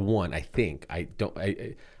 except for one, I think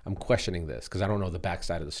I'm questioning this because I don't know the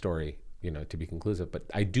backside of the story, to be conclusive. But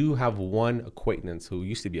I do have one acquaintance who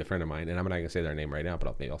used to be a friend of mine, and I'm not going to say their name right now,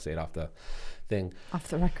 but maybe I'll say it off the thing. Off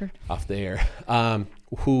the record. Off the air.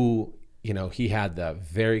 Who, he had the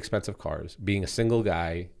very expensive cars, being a single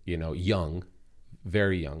guy, young,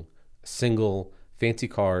 very young, single, fancy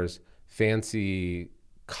cars, fancy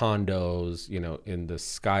condos, in the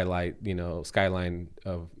skyline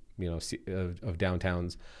of, of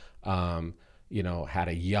downtowns, had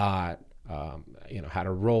a yacht, had a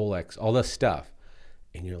Rolex, all this stuff.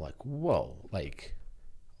 And you're like, whoa, like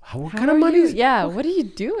What How kind of are money you- is? Yeah, what are you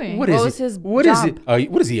doing? What is was he? his What is job?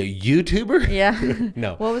 it? What is he? A YouTuber? Yeah.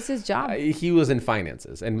 No. What was his job? He was in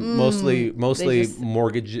finances and mostly just-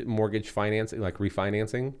 mortgage financing, like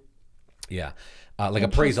refinancing. Yeah. Like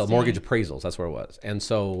appraisal, mortgage appraisals. That's where it was. And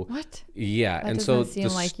so, What? yeah. That and doesn't so seem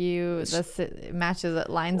like you. It matches. It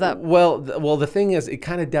lines up. Well, the thing is, it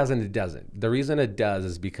kind of does and it doesn't. The reason it does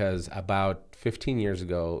is because about 15 years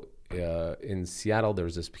ago in Seattle, there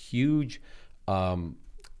was this huge,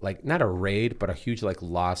 like not a raid, but a huge like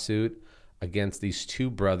lawsuit against these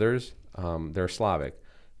two brothers. They're Slavic.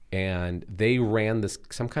 And they ran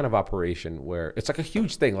some kind of operation where it's like a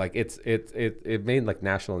huge thing. Like it made like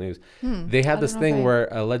national news. They had this thing where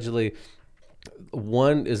allegedly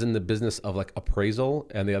one is in the business of like appraisal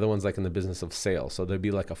and the other one's like in the business of sale. So there'd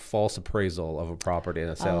be like a false appraisal of a property and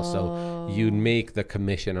a sale. So you'd make the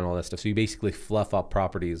commission and all that stuff. So you basically fluff up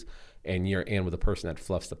properties and you're in with the person that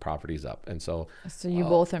fluffs the properties up. And so You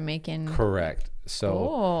both are making. correct. So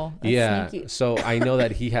Cool. That's yeah. sneaky. So I know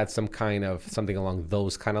that he had something along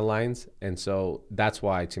those kind of lines. And so that's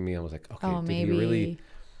why to me I was like, okay, Oh, did maybe. he really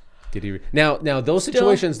now those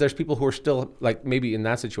situations, there's people who are still like maybe in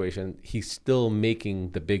that situation, he's still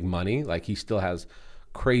making the big money. Like he still has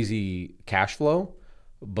crazy cash flow,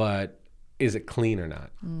 but is it clean or not?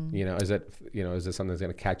 Is it something that's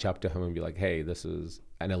going to catch up to him and be like, hey, this is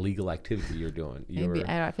an illegal activity you're doing. You're Maybe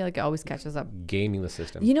I feel like it always catches up. gaming the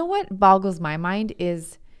system. You know what boggles my mind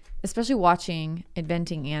is, especially watching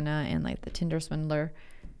Inventing Anna and like the Tinder Swindler,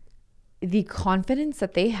 the confidence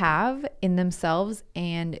that they have in themselves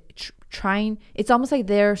and trying. It's almost like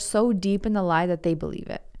they're so deep in the lie that they believe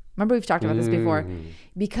it. Remember we've talked about this before,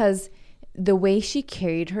 because the way she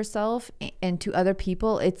carried herself and to other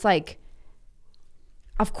people, it's like,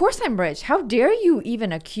 of course I'm rich. How dare you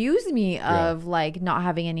even accuse me of like not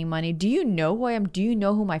having any money? Do you know who I am? Do you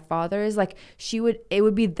know who my father is? Like it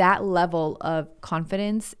would be that level of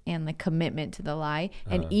confidence and the commitment to the lie.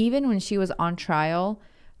 And even when she was on trial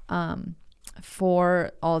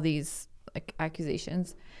for all these like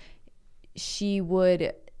accusations, she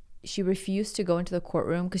refused to go into the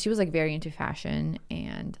courtroom because she was like very into fashion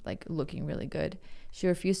and like looking really good. She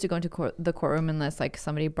refused to go into the courtroom unless like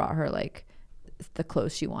somebody brought her like the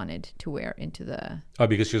clothes she wanted to wear into the. Oh,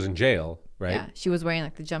 because she was in jail, right? Yeah, she was wearing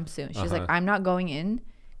like the jumpsuit. She was like, I'm not going in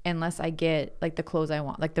unless I get like the clothes I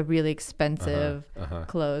want, like the really expensive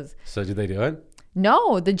clothes. So did they do it?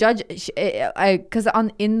 No, the judge, because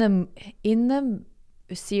in the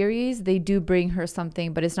series they do bring her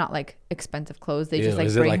something, but it's not like expensive clothes. They just like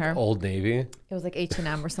is bring it like her. Old Navy? It was like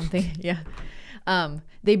H&M or something. Yeah.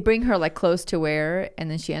 They bring her like clothes to wear, and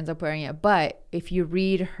then she ends up wearing it. But if you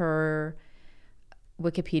read her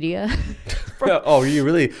Wikipedia, Oh, you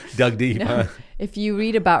really dug deep, huh? if you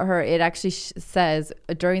read about her, it actually says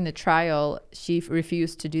during the trial she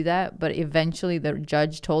refused to do that, but eventually the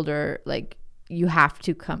judge told her like you have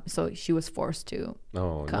to come. So she was forced to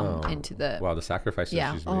come into the. Wow, the sacrifices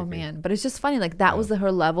Yeah. she's Oh making. man, but it's just funny. Like that was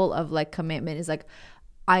her level of like commitment. Is like,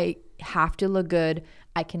 I have to look good.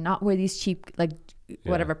 I cannot wear these cheap like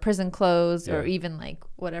whatever prison clothes or even like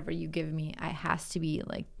whatever you give me. I has to be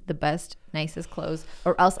like the best, nicest clothes,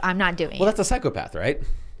 or else I'm not doing Well, it. that's a psychopath, right?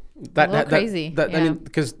 Crazy. I Yeah. mean,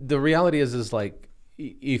 because the reality is like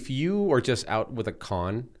if you are just out with a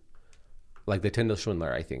con, like the Tinder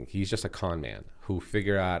Swindler, I think he's just a con man who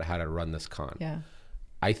figured out how to run this con. Yeah.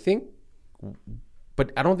 I think,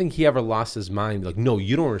 but I don't think he ever lost his mind. Like, no,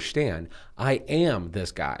 you don't understand. I am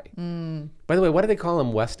this guy. By the way, what do they call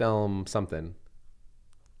him? West Elm something.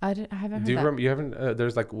 I haven't heard Do you that. remember? You haven't?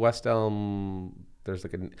 There's like West Elm. There's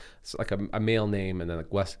like it's like a male name, and then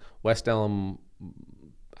like West Elm.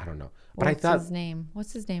 I don't know. But What's I thought his name?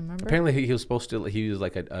 What's his name? Remember? apparently he was supposed to. He was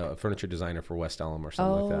like a furniture designer for West Elm or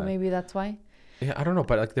something like that. Maybe that's why. Yeah, I don't know,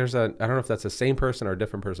 but like I don't know if that's the same person or a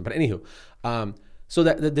different person. But anywho, so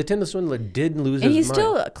that the Tinder Swindler did lose And his he mind.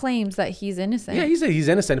 still claims that he's innocent. Yeah, he's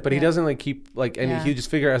innocent, but he Yeah. doesn't like keep like, and Yeah. he just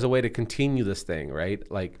figure as a way to continue this thing, right?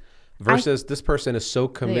 Like versus this person is so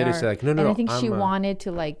They committed are. to like, no, and I think she I'm wanted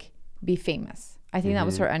to like be famous. I think that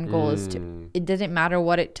was her end goal. Is to. It didn't matter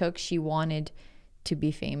what it took. She wanted to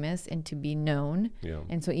be famous and to be known. Yeah.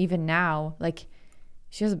 And so even now, like,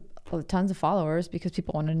 she has tons of followers because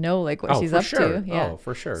people want to know like what Oh, she's for up sure. to. Yeah. Oh,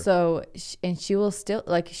 for sure. So and she will still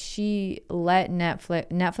like she let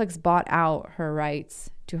Netflix bought out her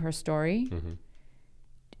rights to her story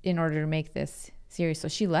in order to make this series. So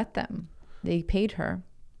she let them. They paid her.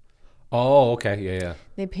 Oh, okay, yeah.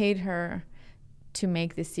 They paid her to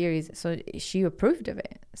make this series, so she approved of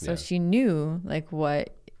it. So Yeah. she knew like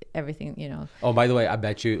what everything, Oh, by the way, I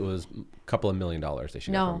bet you it was a couple of $1 million they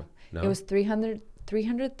should get from No, it. No, it was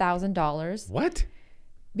 $300,000. what?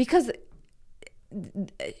 because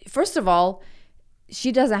first of all,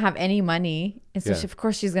 she doesn't have any money, and so Yeah. of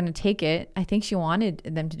course she's gonna take it. I think she wanted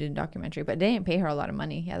them to do a documentary, but they didn't pay her a lot of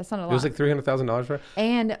money. Yeah, that's not a It lot. was like $300,000 for it.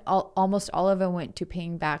 And almost all of it went to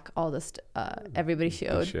paying back all this everybody she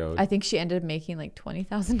owed. showed. I think she ended up making like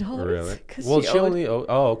 $20,000. Really? 'cause Well, she she owed, only owed,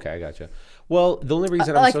 oh, okay, I gotcha. Well, the only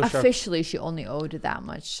reason I'm like so shocked, officially she only owed that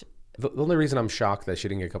much. the only reason I'm shocked that she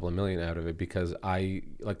didn't get a couple of million out of it, because I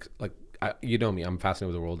you know me, I'm fascinated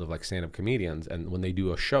with the world of like stand-up comedians, and when they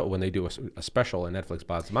do a show, when they do a special, and Netflix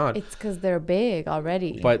buys them out. It's because they're big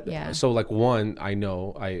already. But yeah. so like one, I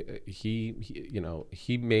know he you know,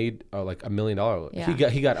 he made like $1 million. Yeah.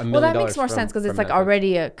 He got $1 million. Well, that makes more from- sense because it's from like Netflix.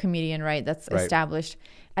 already a comedian, right? That's Right. established.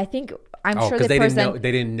 I think I'm Oh, sure because they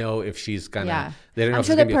they didn't know if she's gonna. Yeah. They didn't know I'm if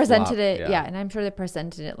sure it's they gonna be a flop. presented it. Yeah, and I'm sure they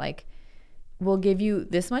presented it like, we'll give you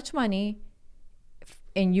this much money,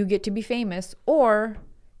 and you get to be famous, or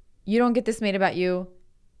you don't get this made about you,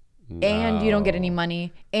 and you don't get any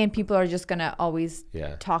money, and people are just gonna always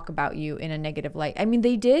Yeah. talk about you in a negative light. I mean,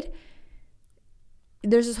 they did.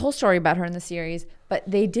 There's this whole story about her in the series, but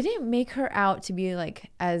they didn't make her out to be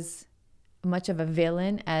like as much of a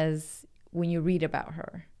villain as when you read about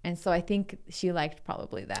her. And so I think she liked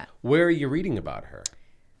probably that. Where are you reading about her?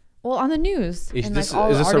 Well, on the news. Is and this like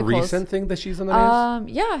all is the this a articles. recent thing that she's on the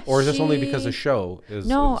news? Yeah. Or is this only because the she- show is?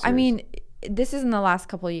 No, is I serious? mean, this is in the last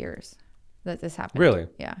couple of years that this happened. Really?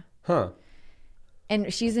 Yeah. Huh?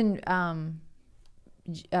 And she's in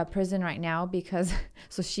prison right now because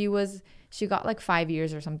so she got like 5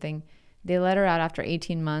 years or something. They let her out after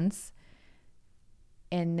 18 months,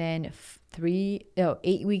 and then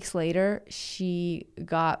 8 weeks later she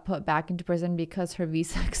got put back into prison because her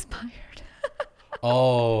visa expired.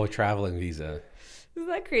 Oh, traveling visa. Isn't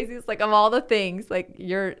that crazy? It's like, of all the things, like,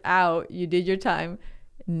 you're out, you did your time,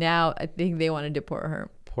 now I think they want to deport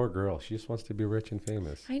her. Poor girl. She just wants to be rich and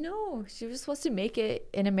famous. I know. She was supposed to make it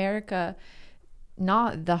in America,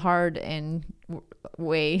 not the hard and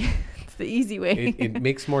way. It's the easy way. It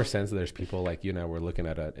makes more sense that there's people like you and I were looking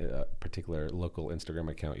at a particular local Instagram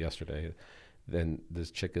account yesterday. Then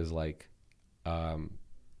this chick is like,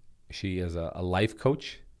 she is a life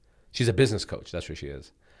coach. She's a business coach. That's what she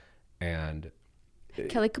is. And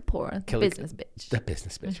Kelly Kapoor, Kelly- business bitch. the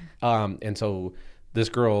business bitch. And so this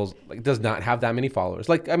girl's like does not have that many followers.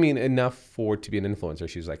 Like, I mean, enough for to be an influencer.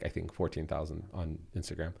 She's like, I think 14,000 on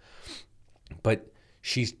Instagram. But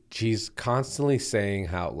she's constantly saying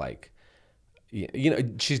how like, you know,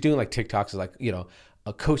 she's doing like TikToks like, you know,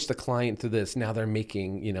 coach the client through this. Now they're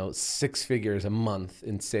making, you know, 6 figures a month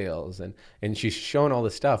in sales. And she's showing all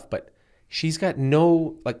this stuff, but she's got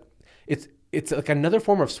no, like, it's like another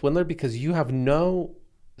form of swindler because you have no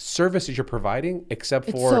services you're providing except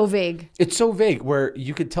for It's so vague. It's so vague where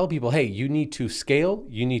you could tell people, hey, you need to scale,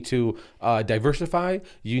 you need to diversify,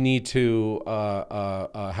 you need to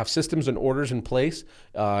have systems and orders in place.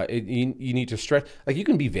 You need to stretch. Like, you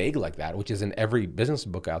can be vague like that, which is in every business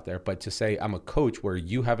book out there. But to say I'm a coach where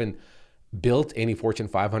you haven't built any Fortune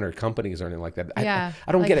 500 companies or anything like that, Yeah.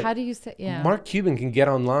 I don't Like, get it. how do you say, yeah. Mark Cuban can get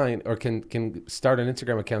online or can start an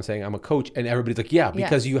Instagram account saying I'm a coach, and everybody's like, yeah,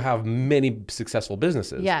 because Yes. you have many successful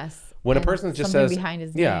businesses. Yes. When a And person just something says, behind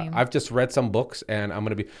his yeah, name. I've just read some books and I'm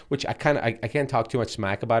going to be, which I can't talk too much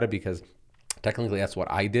smack about it because technically that's what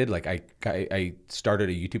I did. Like I started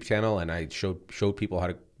a YouTube channel and I showed people how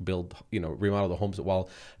to build, you know, remodel the homes while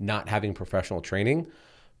not having professional training.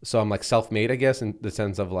 So I'm like self-made, I guess, in the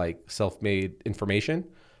sense of like self-made information.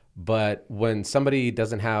 But when somebody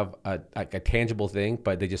doesn't have a tangible thing,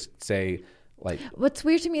 but they just say like, What's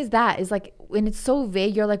weird to me is like, when it's so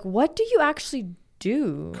vague, you're like, what do you actually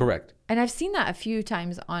do? correct. And I've seen that a few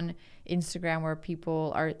times on Instagram where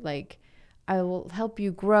people are like, I will help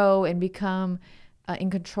you grow and become in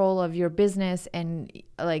control of your business and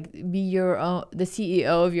like be your own, the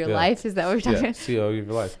CEO of your Yeah. life. Is that what we're talking Yeah, about? CEO of your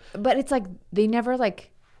life. But it's like, they never like,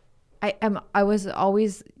 I was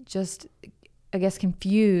always just, I guess,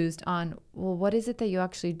 confused on, well, what is it that you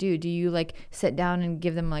actually do? Do you like sit down and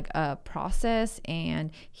give them like a process and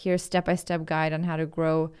here's step-by-step guide on how to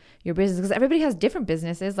grow your business? Because everybody has different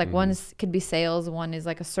businesses. Like one could be sales, one is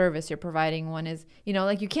like a service you're providing, one is, you know,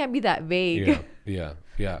 like you can't be that vague. Yeah.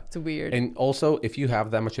 It's weird. And also, if you have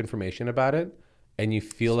that much information about it and you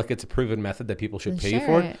feel like it's a proven method that people should Then pay share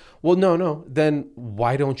for, it. well, no, then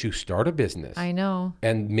why don't you start a business I know.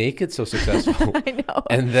 and make it so successful? I know.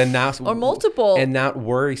 And then not Or multiple. and not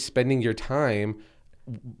worry spending your time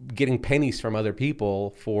getting pennies from other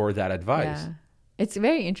people for that advice. Yeah. It's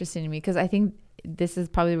very interesting to me because I think this is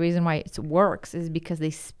probably the reason why it works is because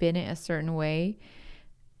they spin it a certain way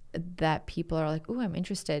that people are like, "Oh, I'm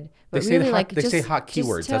interested," They but say really like they say hot just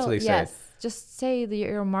keywords. That's what they say. Yes, just say that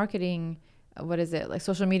you're a marketing. What is it, like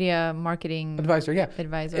social media marketing Advisor, yeah.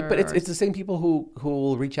 advisor? But it's the same people who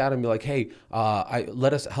will reach out and be like, "Hey,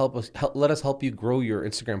 let us help you grow your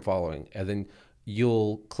Instagram following," and then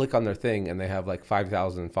you'll click on their thing and they have like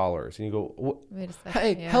 5,000 followers, and you go, Wait a second.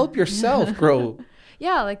 "Hey, yeah. help yourself grow."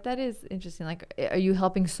 Yeah, like that is interesting. Like, are you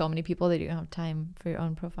helping so many people that you don't have time for your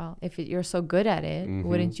own profile? If you're so good at it,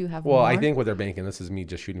 wouldn't you have Well, more? I think what they're banking, this is me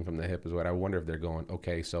just shooting from the hip, is what I wonder if they're going,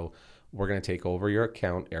 okay, so we're going to take over your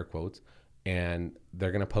account, air quotes, and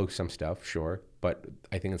they're going to post some stuff, sure, but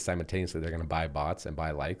I think it's simultaneously they're going to buy bots and buy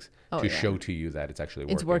likes to show to you that it's actually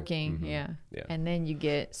working. It's working, yeah. And then you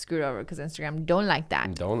get screwed over because Instagram don't like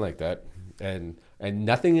that. Don't like that. And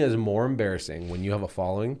nothing is more embarrassing when you have a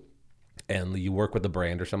following and you work with a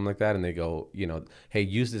brand or something like that, and they go, hey,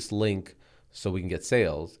 use this link so we can get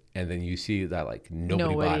sales, and then you see that like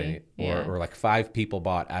nobody bought it, or like 5 people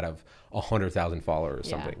bought out of 100,000 followers or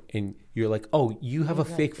something, and you're like, oh, you have a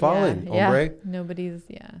fake following, hombre. Nobody's,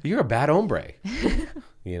 You're a bad hombre.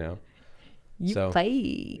 You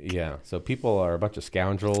play. Yeah, so people are a bunch of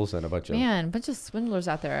scoundrels and a bunch of swindlers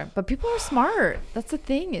out there. But people are smart. That's the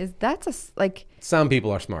thing. Some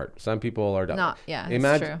people are smart. Some people are dumb. Not, yeah,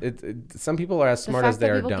 Imagine that's true. Some people are as smart as they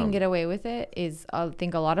are dumb. The fact that people can get away with it is, I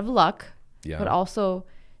think, a lot of luck. Yeah. But also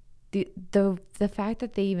the fact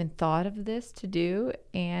that they even thought of this to do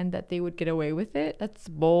and that they would get away with it, that's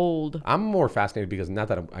bold. I'm more fascinated because not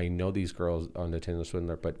that I know these girls on the Tinder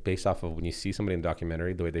Swindler, but based off of when you see somebody in a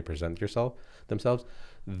documentary, the way they present themselves,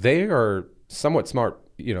 they are somewhat smart,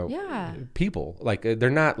 people. Like they're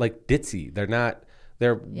not like ditzy. They're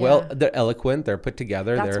eloquent. They're put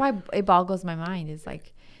together. That's why it boggles my mind. Is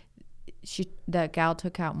like that gal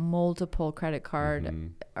took out multiple credit cards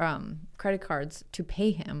to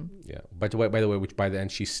pay him. Yeah, but by the way, which by the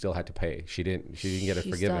end she still had to pay. She didn't get it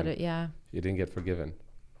forgiven. She didn't get forgiven.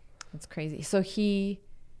 That's crazy. So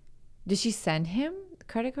did she send him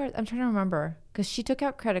credit cards? I'm trying to remember because she took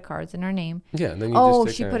out credit cards in her name. Yeah, and then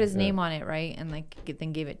she put his name on it, right? And then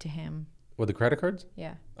gave it to him. With the credit cards?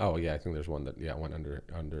 Yeah. Oh yeah, I think there's one that went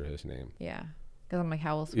under his name. Yeah. Because I'm like,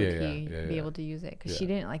 how else would he be able to use it? Because she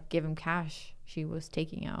didn't give him cash. She was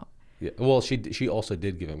taking out. Yeah. Well, she also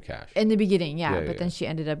did give him cash in the beginning. But then she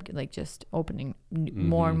ended up just opening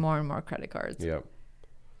more and more and more credit cards. Yeah.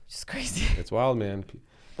 Just crazy. It's wild, man.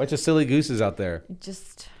 Bunch of silly gooses out there.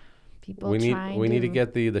 Just people. We need to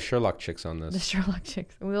get the Sherlock chicks on this. The Sherlock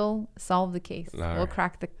chicks. We'll solve the case. We'll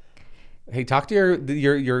crack the. Hey, talk to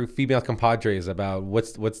your female compadres about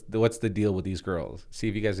what's the deal with these girls. See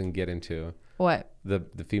if you guys can get into what the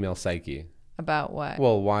female psyche. About what?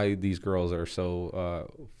 Well, why these girls are so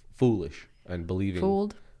foolish and believing.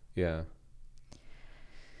 Fooled? Yeah.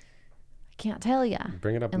 I can't tell you.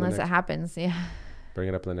 Bring it up unless it happens. Yeah. Bring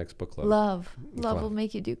it up in the next book club. Love will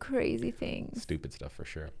make you do crazy things. Stupid stuff for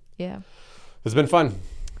sure. Yeah. It's been fun.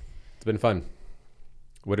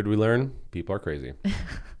 What did we learn? People are crazy.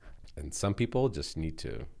 And some people just need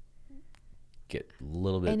to get a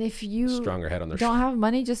little bit stronger head on their don't have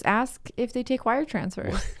money, just ask if they take wire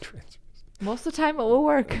transfers. Most of the time it will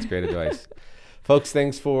work. That's great advice. Folks,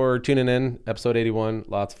 thanks for tuning in. Episode 81.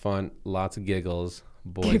 Lots of fun. Lots of giggles.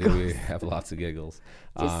 Boy, did we have lots of giggles.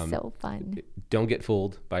 Just so fun. Don't get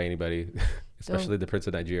fooled by anybody, especially the Prince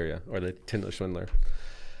of Nigeria or the Tinder Swindler.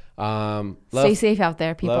 Stay safe out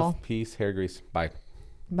there, people. Love, peace, hair grease. Bye.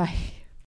 Bye.